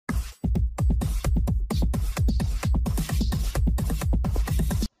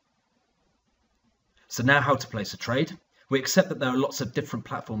So now how to place a trade. We accept that there are lots of different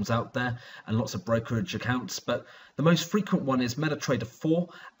platforms out there and lots of brokerage accounts, but the most frequent one is MetaTrader 4.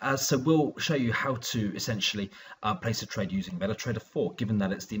 So we'll show you how to essentially place a trade using MetaTrader 4, given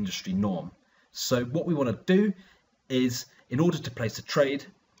that it's the industry norm. So what we want to do is, in order to place a trade,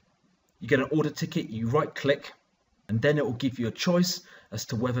 you get an order ticket, you right click, and then it will give you a choice as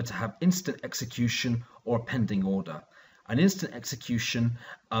to whether to have instant execution or a pending order. An instant execution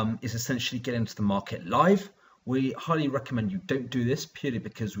is essentially getting to the market live. We highly recommend you don't do this purely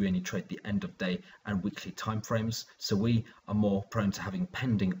because we only trade the end of day and weekly timeframes. So we are more prone to having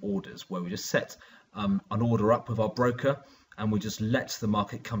pending orders, where we just set an order up with our broker and we just let the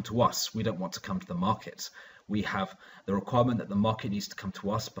market come to us. We don't want to come to the market. We have the requirement that the market needs to come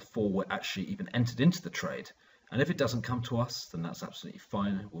to us before we're actually even entered into the trade. And if it doesn't come to us, then that's absolutely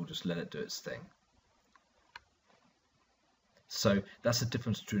fine. We'll just let it do its thing. So that's the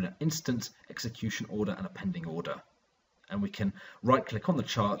difference between an instant execution order and a pending order. And we can right click on the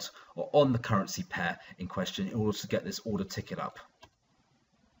chart or on the currency pair in question in order to get this order ticket up.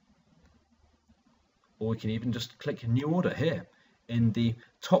 Or we can even just click new order here in the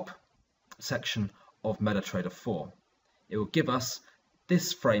top section of MetaTrader 4. It will give us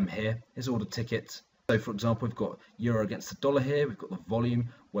this frame here, is order ticket. So for example, we've got euro against the dollar here. We've got the volume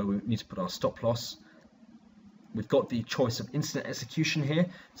where we need to put our stop loss. We've got the choice of instant execution here.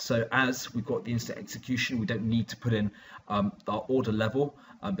 So as we've got the instant execution, we don't need to put in our order level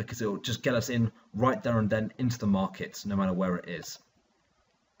because it will just get us in right there and then into the market, no matter where it is.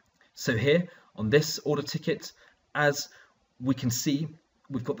 So here on this order ticket, as we can see,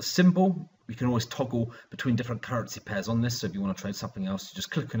 we've got the symbol. We can always toggle between different currency pairs on this. So if you want to trade something else, you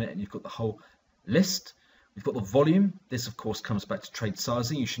just click on it and you've got the whole list. We've got the volume. This, of course, comes back to trade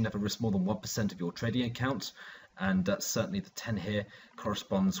sizing. You should never risk more than 1% of your trading account. And certainly the 10 here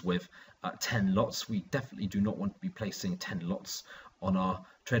corresponds with 10 lots. We definitely do not want to be placing 10 lots on our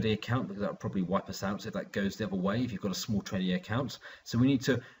trading account because that will probably wipe us out if that goes the other way, if you've got a small trading account. So we need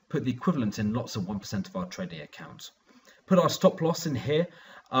to put the equivalent in lots of 1% of our trading account. Put our stop loss in here.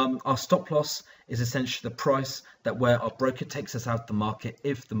 Our stop loss is essentially the price that where our broker takes us out of the market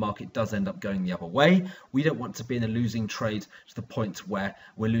if the market does end up going the other way. We don't want to be in a losing trade to the point where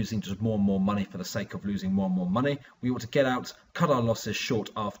we're losing just more and more money for the sake of losing more and more money. We want to get out, cut our losses short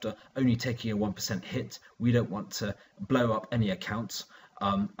after only taking a 1% hit. We don't want to blow up any accounts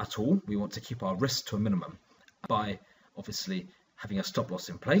at all. We want to keep our risk to a minimum by obviously having a stop loss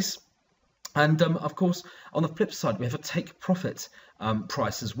in place. And of course, on the flip side, we have a take profit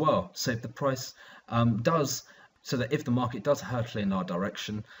price as well. So if the price so that if the market does hurtle in our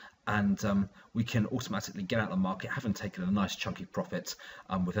direction, and we can automatically get out of the market, having taken a nice chunky profit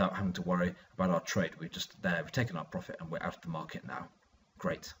without having to worry about our trade. We've taken our profit and we're out of the market now.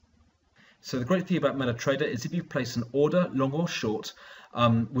 Great. So the great thing about MetaTrader is if you place an order, long or short,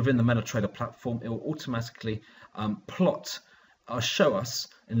 within the MetaTrader platform, it will automatically show us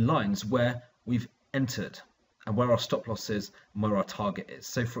in lines where we've entered and where our stop loss is and where our target is.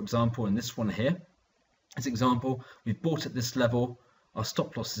 So for example, in this one here, as example, we've bought at this level, our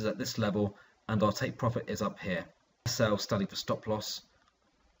stop loss is at this level, and our take profit is up here. SL standing for stop loss,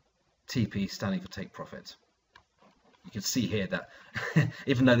 TP standing for take profit. You can see here that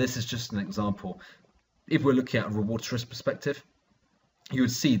even though this is just an example, if we're looking at a reward to risk perspective, you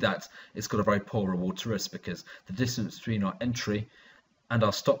would see that it's got a very poor reward to risk because the distance between our entry and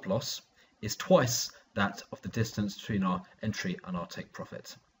our stop loss is twice that of the distance between our entry and our take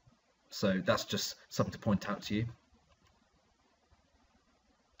profit. So that's just something to point out to you.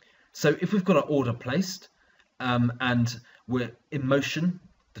 So if we've got our order placed and we're in motion,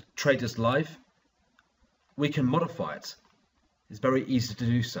 the trade is live, we can modify it. It's very easy to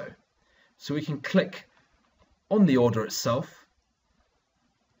do so. So we can click on the order itself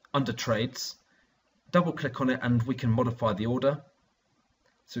under trades, double click on it, and we can modify the order.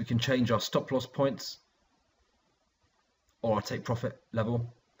 So we can change our stop loss points or our take profit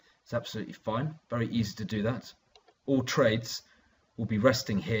level. It's absolutely fine. Very easy to do that. All trades will be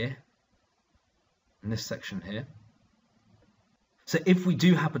resting here in this section here. So if we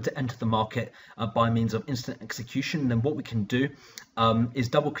do happen to enter the market by means of instant execution, then what we can do is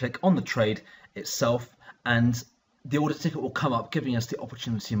double click on the trade itself and the order ticket will come up, giving us the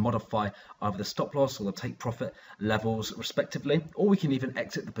opportunity to modify either the stop loss or the take profit levels respectively, or we can even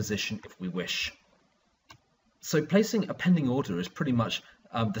exit the position if we wish. So placing a pending order is pretty much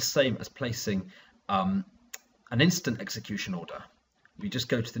the same as placing an instant execution order. We just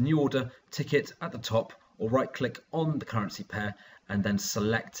go to the new order ticket at the top or right click on the currency pair and then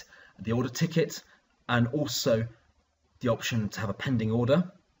select the order ticket and also the option to have a pending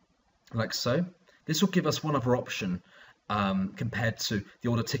order like so. This will give us one other option compared to the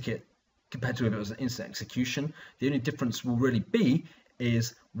order ticket, compared to if it was an instant execution. The only difference will really be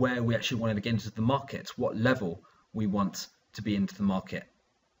is where we actually wanted to get into the market, what level we want to be into the market.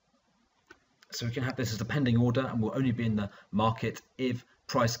 So we can have this as a pending order, and we'll only be in the market if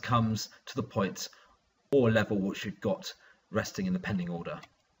price comes to the point or level which we've got resting in the pending order,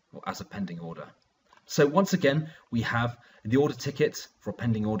 or as a pending order. So once again, we have the order ticket for a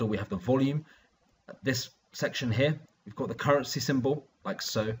pending order. We have the volume. This section here, we've got the currency symbol, like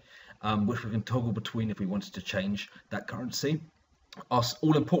so, which we can toggle between if we wanted to change that currency. Our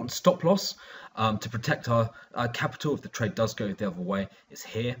all-important stop loss to protect our capital if the trade does go the other way is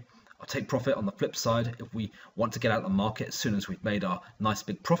here. I'll take profit on the flip side. If we want to get out of the market as soon as we've made our nice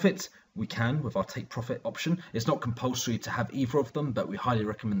big profit, we can with our take profit option. It's not compulsory to have either of them, but we highly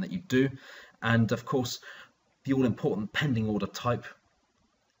recommend that you do. And of course, the all-important pending order type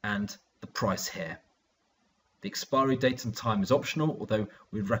and the price here. The expiry date and time is optional, although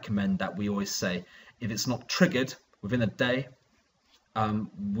we recommend that we always say if it's not triggered within a day,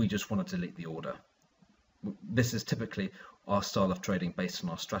 we just want to delete the order. This is typically our style of trading based on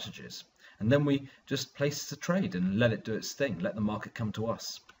our strategies. And then we just place the trade and let it do its thing, let the market come to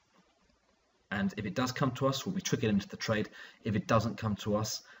us. And if it does come to us, we'll be triggered into the trade. If it doesn't come to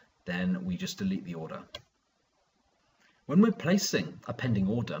us, then we just delete the order. When we're placing a pending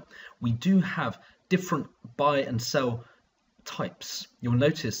order, we do have different buy and sell types. You'll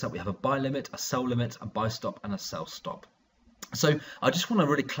notice that we have a buy limit, a sell limit, a buy stop, and a sell stop. So I just want to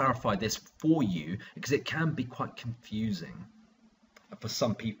really clarify this for you because it can be quite confusing for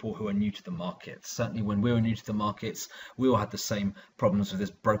some people who are new to the market. Certainly when we were new to the markets, we all had the same problems with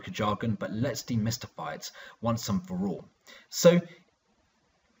this broker jargon, but let's demystify it once and for all. So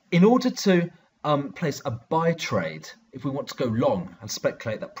in order to place a buy trade, if we want to go long and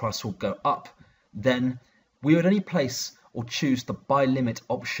speculate that price will go up, then we would only place or choose the buy limit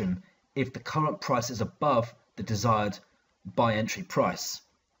option if the current price is above the desired buy entry price.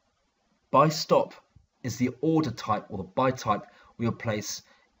 Buy stop is the order type or the buy type we will place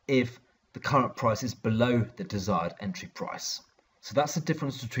if the current price is below the desired entry price. So that's the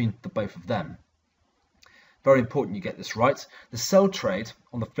difference between the both of them. Very important you get this right. The sell trade,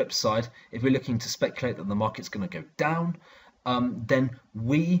 on the flip side, if we're looking to speculate that the market's going to go down, then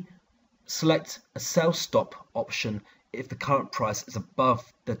we select a sell stop option if the current price is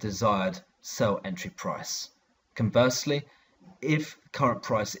above the desired sell entry price. Conversely, if the current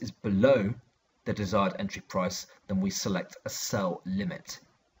price is below the desired entry price, then we select a sell limit.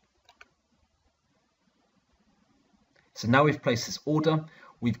 So now we've placed this order,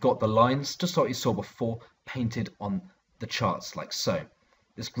 we've got the lines, just like you saw before, painted on the charts like so.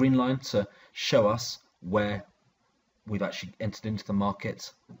 This green line to show us where we've actually entered into the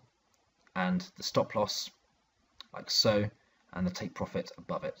market, and the stop loss like so, and the take profit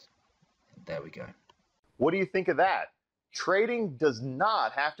above it. There we go. What do you think of that? Trading does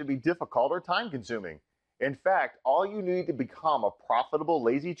not have to be difficult or time consuming. In fact, all you need to become a profitable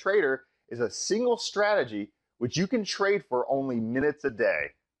lazy trader is a single strategy which you can trade for only minutes a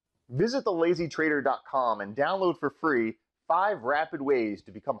day. Visit thelazytrader.com and download for free 5 rapid ways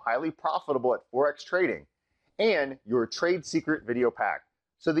to become highly profitable at Forex trading and your trade secret video pack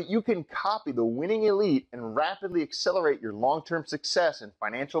so that you can copy the winning elite and rapidly accelerate your long-term success in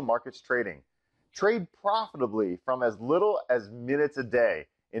financial markets trading. Trade profitably from as little as minutes a day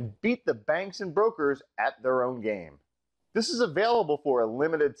and beat the banks and brokers at their own game. This is available for a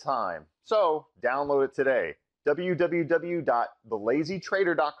limited time, so download it today.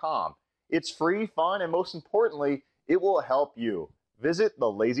 www.thelazytrader.com. It's free, fun, and most importantly, it will help you. Visit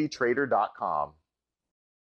thelazytrader.com.